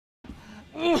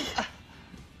I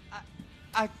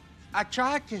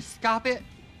tried to stop it,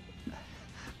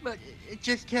 but it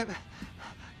just kept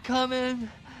coming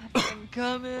and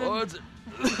coming. Oh, it's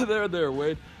there,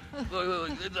 Wade.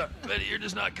 Look, you're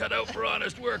just not cut out for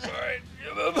honest work, all right?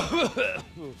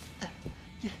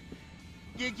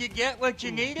 Did you get what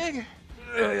you needed?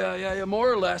 Yeah,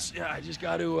 more or less. Yeah, I just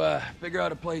got to figure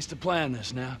out a place to plan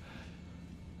this now.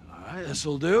 All right,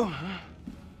 this'll do. Huh?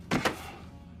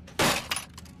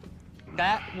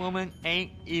 That woman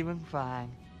ain't even fine.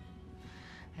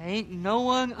 Ain't no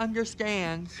one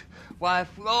understands why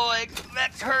Floyd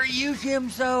lets her use him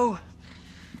so.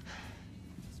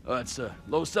 Oh, that's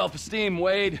low self-esteem,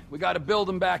 Wade. We got to build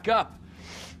him back up.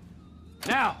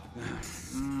 Now.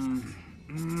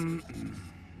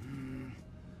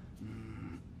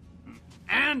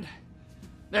 And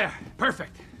there,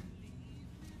 perfect.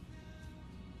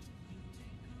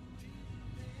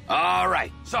 All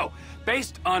right, so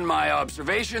based on my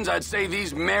observations, I'd say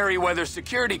these Merryweather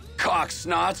security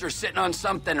cocksnots are sitting on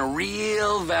something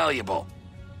real valuable.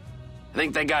 I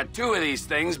think they got 2 of these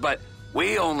things, but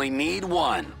we only need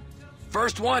 1.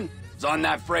 First one is on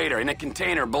that freighter in a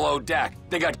container below deck.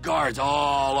 They got guards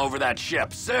all over that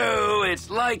ship, so it's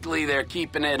likely they're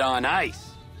keeping it on ice.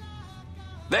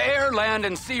 The air, land,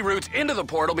 and sea routes into the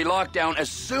port will be locked down as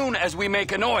soon as we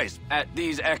make a noise at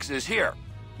these X's here.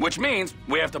 Which means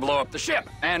we have to blow up the ship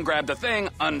and grab the thing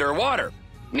underwater.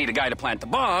 Need a guy to plant the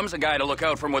bombs, a guy to look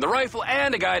out for him with a rifle,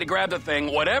 and a guy to grab the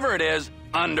thing, whatever it is,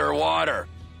 underwater.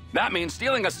 That means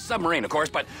stealing us a submarine, of course,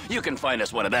 but you can find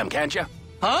us one of them, can't you?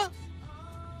 Huh?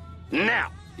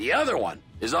 Now, the other one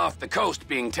is off the coast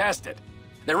being tested.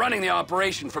 They're running the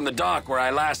operation from the dock where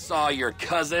I last saw your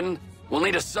cousin. We'll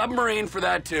need a submarine for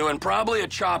that too, and probably a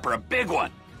chopper, a big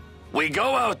one. We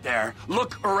go out there,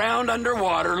 look around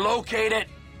underwater, locate it,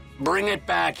 bring it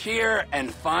back here,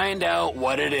 and find out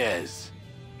what it is.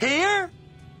 Here?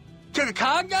 To the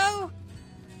Congo?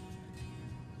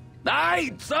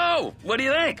 Aye, so, what do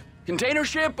you think? Container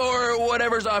ship or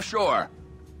whatever's offshore?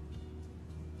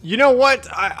 You know what?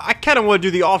 I kind of want to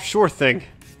do the offshore thing.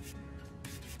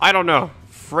 I don't know.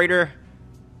 Freighter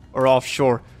or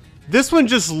offshore. This one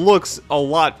just looks a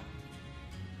lot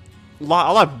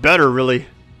better, really.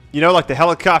 You know, like the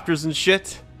helicopters and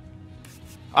shit.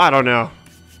 I don't know.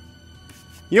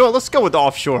 You know what? Let's go with the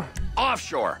offshore.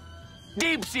 Offshore.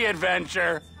 Deep sea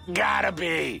adventure. Gotta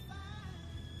be.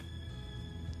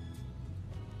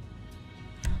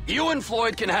 You and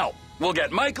Floyd can help. We'll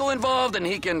get Michael involved and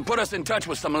he can put us in touch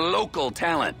with some local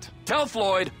talent. Tell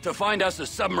Floyd to find us a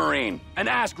submarine and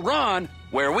ask Ron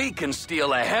where we can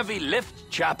steal a heavy lift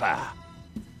chopper.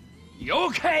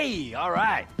 Okay, all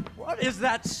right. What is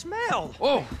that smell?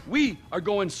 Oh, we are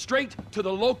going straight to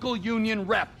the local union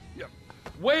rep.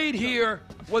 Wade here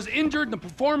was injured in the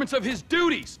performance of his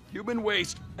duties. Human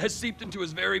waste has seeped into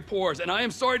his very pores, and I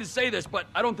am sorry to say this, but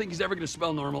I don't think he's ever going to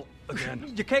smell normal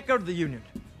again. You can't go to the union.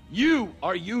 You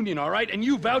are union, all right? And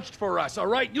you vouched for us, all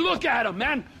right? You look at him,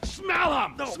 man. Smell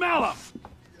him. No. Smell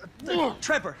him.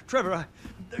 Trevor,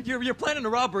 you're planning a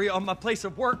robbery on my place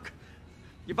of work.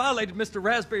 You violated Mr.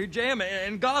 Raspberry Jam,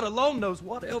 and God alone knows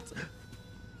what else.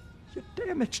 You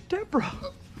damaged Deborah.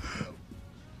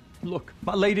 Look,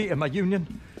 my lady and my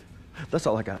union, that's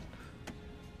all I got.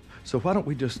 So why don't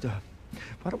we just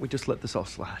let this all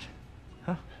slide,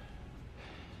 huh?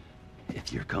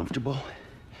 If you're comfortable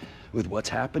with what's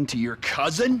happened to your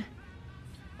cousin,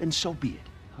 then so be it,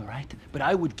 all right? But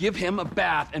I would give him a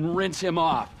bath and rinse him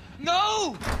off.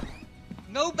 No!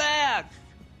 No bath!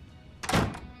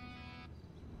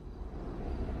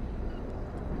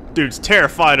 Dude's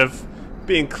terrified of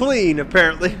being clean,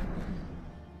 apparently.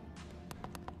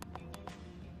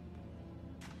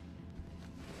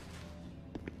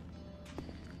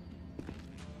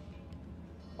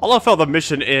 I love how the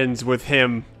mission ends with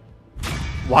him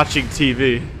watching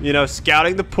TV, you know,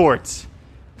 scouting the ports.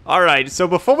 Alright, so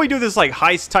before we do this like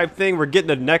heist type thing, we're getting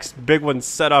the next big one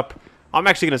set up. I'm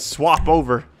actually going to swap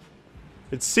over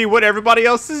and see what everybody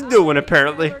else is doing,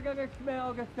 apparently. They're gonna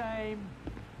smell the same.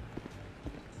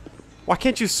 Why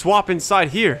can't you swap inside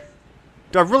here?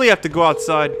 Do I really have to go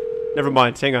outside? Never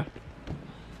mind, hang on.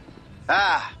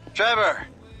 Ah, Trevor.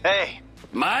 Hey.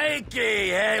 Mikey,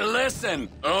 hey, listen.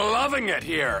 Loving it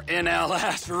here in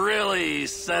LS. Really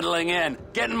settling in.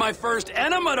 Getting my first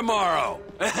enema tomorrow.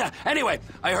 Anyway,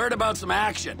 I heard about some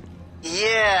action.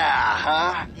 Yeah,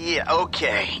 huh? Yeah,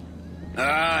 okay.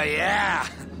 Yeah.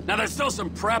 Now, there's still some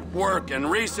prep work and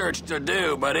research to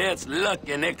do, but it's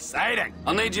looking exciting.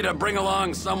 I'll need you to bring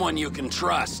along someone you can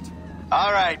trust.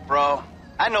 All right, bro.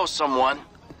 I know someone.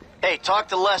 Hey, talk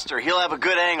to Lester. He'll have a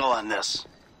good angle on this.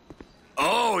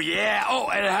 Oh, yeah. Oh,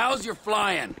 and how's your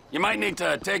flying? You might need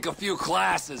to take a few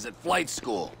classes at flight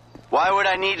school. Why would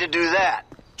I need to do that?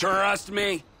 Trust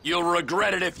me, you'll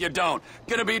regret it if you don't.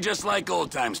 Gonna be just like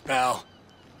old times, pal.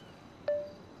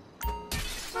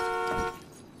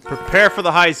 Prepare for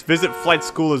the heist. Visit flight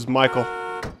school as Michael.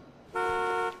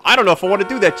 I don't know if I want to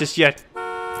do that just yet.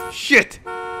 Shit.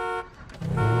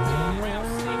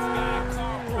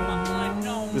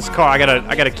 This car, I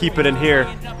gotta keep it in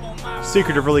here.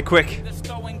 Secretive really quick.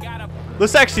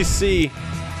 Let's actually see.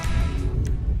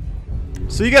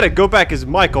 So you gotta go back as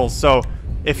Michael. So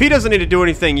if he doesn't need to do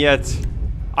anything yet,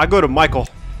 I'll go to Michael.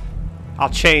 I'll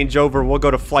change over. We'll go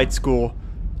to flight school.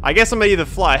 I guess I'm gonna either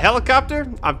fly a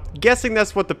helicopter. I'm guessing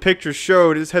that's what the picture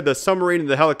showed. It just had the submarine and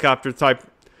the helicopter type.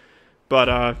 But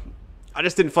I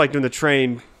just didn't feel like doing the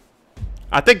train.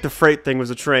 I think the freight thing was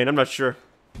a train. I'm not sure.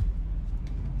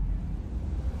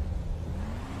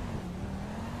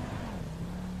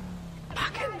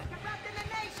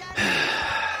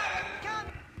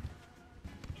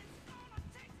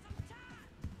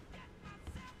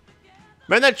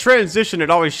 Man, that transition, it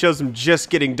always shows him just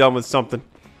getting done with something.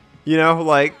 You know,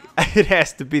 like, it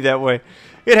has to be that way.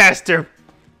 It has to.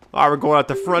 Alright, we're going out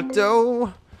the front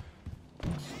door.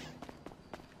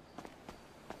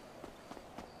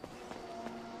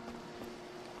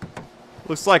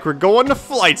 Looks like we're going to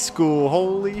flight school.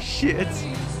 Holy shit.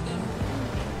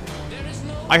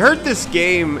 I heard this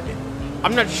game,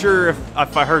 I'm not sure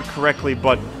if I heard correctly,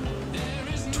 but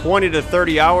 20 to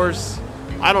 30 hours.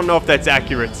 I don't know if that's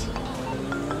accurate.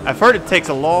 I've heard it takes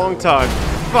a long time.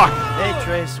 Fuck. Hey,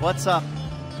 Trace, what's up?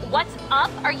 What's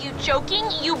up? Are you joking?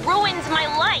 You ruined my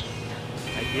life.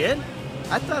 I did?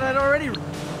 I thought I'd already...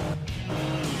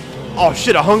 Oh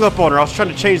shit, I hung up on her. I was trying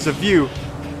to change the view.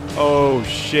 Oh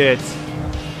shit.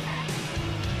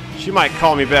 She might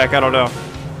call me back, I don't know.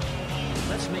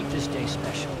 Let's make this day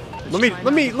special.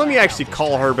 Let me actually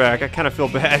call her back. I kind of feel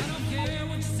bad.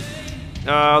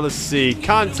 Let's see.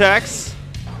 Contacts.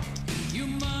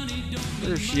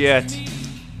 Where's she at?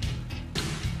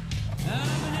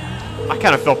 I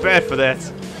kind of felt bad for that.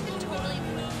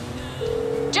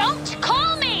 Don't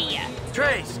call me!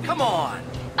 Trace, come on!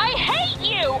 I hate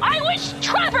you! I wish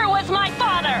Trevor was my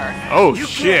father! Oh You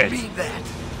shit. can't beat that!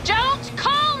 Don't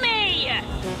call me!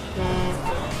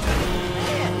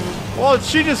 Well,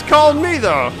 she just called me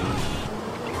though.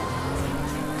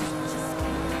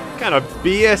 What kind of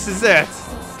BS is that?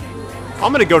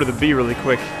 I'm gonna go to the B really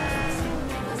quick.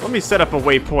 Let me set up a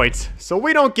waypoint so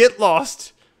we don't get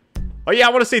lost. Oh yeah, I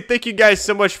want to say thank you guys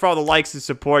so much for all the likes and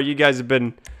support. You guys have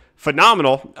been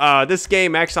phenomenal. This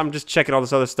game, actually, I'm just checking all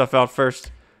this other stuff out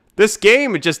first. This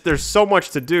game, there's so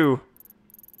much to do.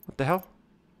 What the hell?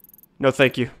 No,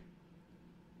 thank you.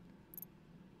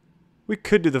 We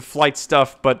could do the flight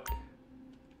stuff, but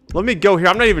let me go here.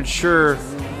 I'm not even sure.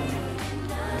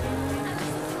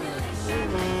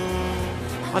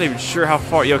 I'm not even sure how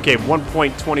far. Yeah, okay,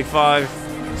 1.25.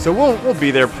 So we'll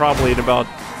be there probably in about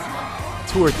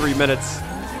 2 or 3 minutes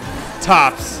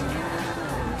tops.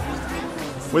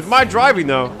 With my driving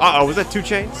though. Uh-oh, was that 2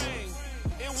 Chainz?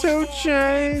 2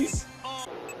 Chainz.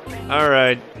 All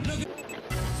right.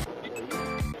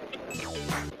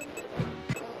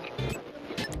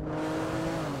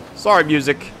 Sorry,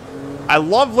 music. I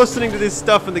love listening to this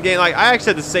stuff in the game. Like, I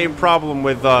actually had the same problem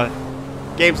with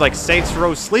games like Saints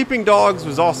Row. Sleeping Dogs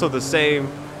was also the same.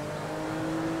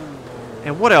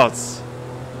 And what else?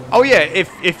 Oh yeah,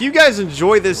 if you guys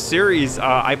enjoy this series,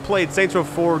 I played Saints Row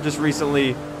 4 just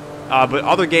recently, but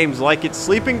other games like it.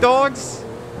 Sleeping Dogs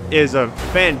is a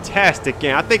fantastic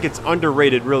game. I think it's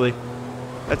underrated, really.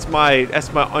 That's my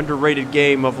underrated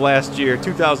game of last year,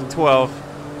 2012.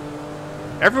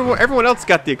 Everyone else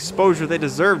got the exposure they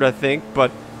deserved, I think,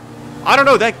 but I don't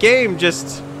know, that game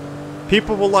just,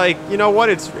 people were like, you know what,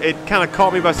 it kind of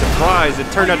caught me by surprise.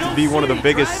 It turned out to be one of the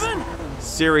biggest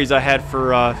series I had for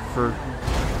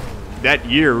that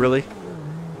year, really.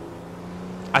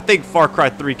 I think Far Cry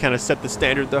 3 kind of set the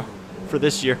standard, though, for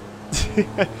this year.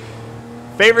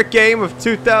 Favorite game of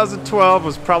 2012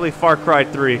 was probably Far Cry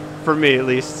 3, for me at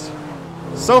least.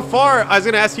 So far, I was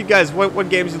going to ask you guys what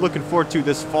games you're looking forward to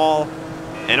this fall.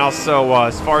 And also,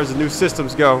 as far as the new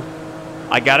systems go,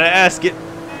 I got to ask it.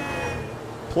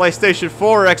 PlayStation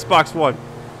 4 or Xbox One?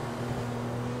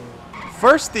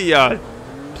 First, the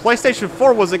PlayStation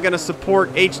 4 wasn't going to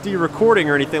support HD recording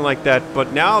or anything like that,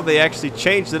 but now they actually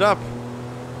changed it up.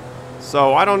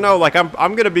 So, I don't know, like, I'm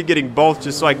going to be getting both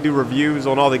just so I can do reviews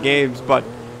on all the games, but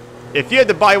if you had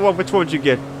to buy one, which one would you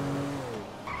get?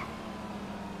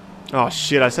 Oh,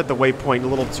 shit, I set the waypoint a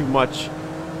little too much.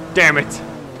 Damn it.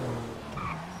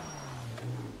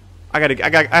 I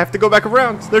have to go back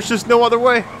around. There's just no other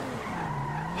way.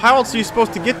 How else are you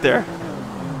supposed to get there?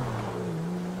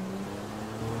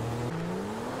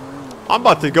 I'm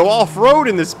about to go off-road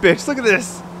in this bitch. Look at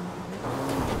this.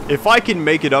 If I can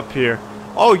make it up here.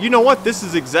 Oh, you know what? This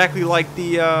is exactly like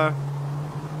the,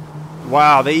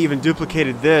 wow, they even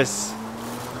duplicated this.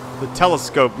 The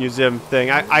telescope museum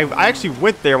thing. I actually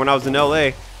went there when I was in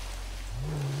LA.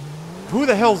 Who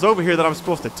the hell's over here that I'm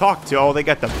supposed to talk to? Oh, they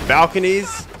got the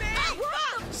balconies.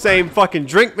 Same fucking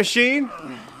drink machine.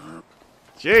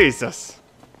 Jesus.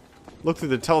 Look through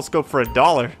the telescope for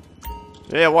 $1.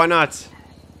 Yeah, why not?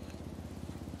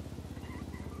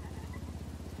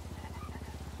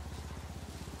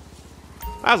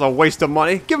 That was a waste of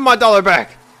money. Give him my $1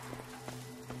 back.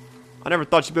 I never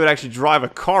thought you'd be able to actually drive a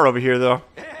car over here, though.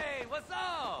 Hey, what's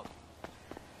up?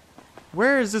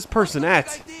 Where is this person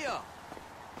at? Idea.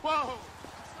 Whoa!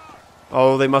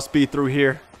 Oh, they must be through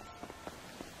here.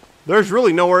 There's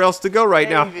really nowhere else to go right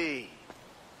now. Davey,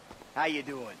 how you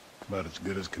doing? About as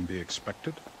good as can be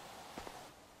expected.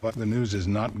 But the news is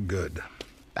not good.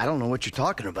 I don't know what you're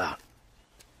talking about.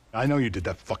 I know you did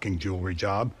that fucking jewelry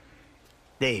job.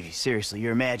 Davey, seriously,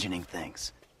 you're imagining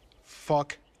things.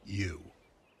 Fuck you.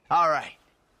 All right.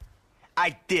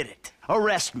 I did it.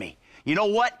 Arrest me. You know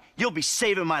what? You'll be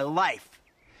saving my life.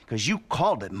 Because you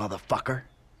called it, motherfucker.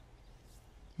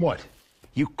 What?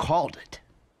 You called it.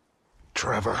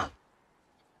 Trevor.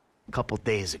 A couple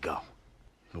days ago.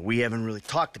 But we haven't really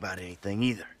talked about anything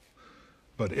either.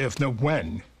 But if no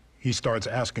when he starts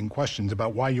asking questions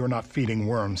about why you're not feeding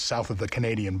worms south of the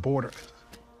Canadian border.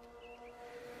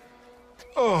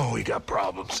 Oh, we got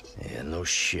problems. Yeah, no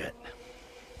shit.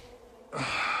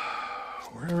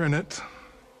 We're in it.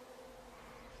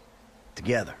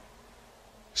 Together.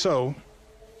 So,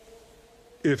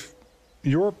 if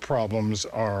your problems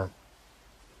are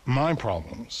my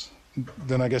problems,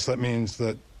 then I guess that means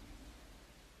that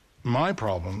my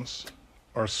problems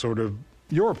are sort of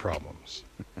your problems.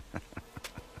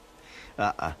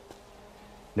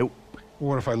 Nope.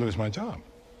 What if I lose my job?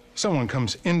 Someone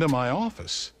comes into my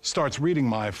office, starts reading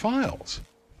my files.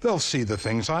 They'll see the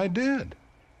things I did.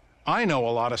 I know a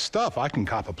lot of stuff. I can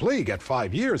cop a plea, get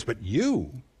 5 years, but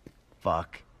you...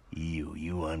 Fuck you,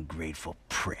 you ungrateful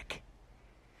prick.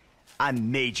 I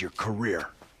made your career.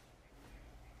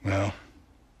 Well,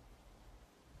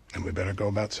 then we better go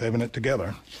about saving it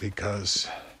together, because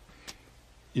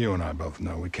you and I both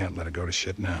know we can't let it go to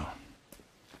shit now.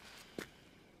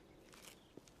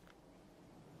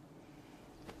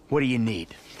 What do you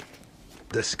need?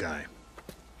 This guy,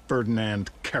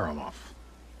 Ferdinand Karamov.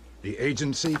 The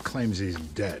agency claims he's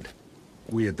dead.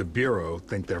 We at the Bureau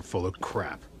think they're full of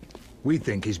crap. We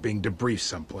think he's being debriefed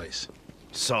someplace.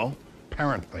 So?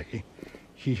 Apparently,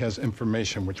 he has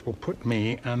information which will put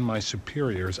me and my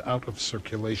superiors out of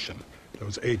circulation.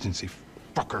 Those agency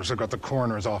fuckers have got the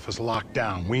coroner's office locked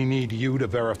down. We need you to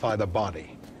verify the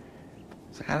body.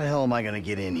 So how the hell am I gonna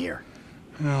get in here?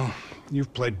 Well,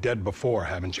 you've played dead before,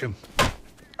 haven't you?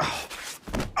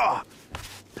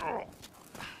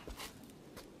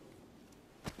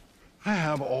 I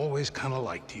have always kind of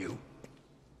liked you.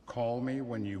 Call me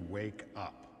when you wake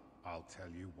up. I'll tell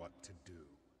you what to do.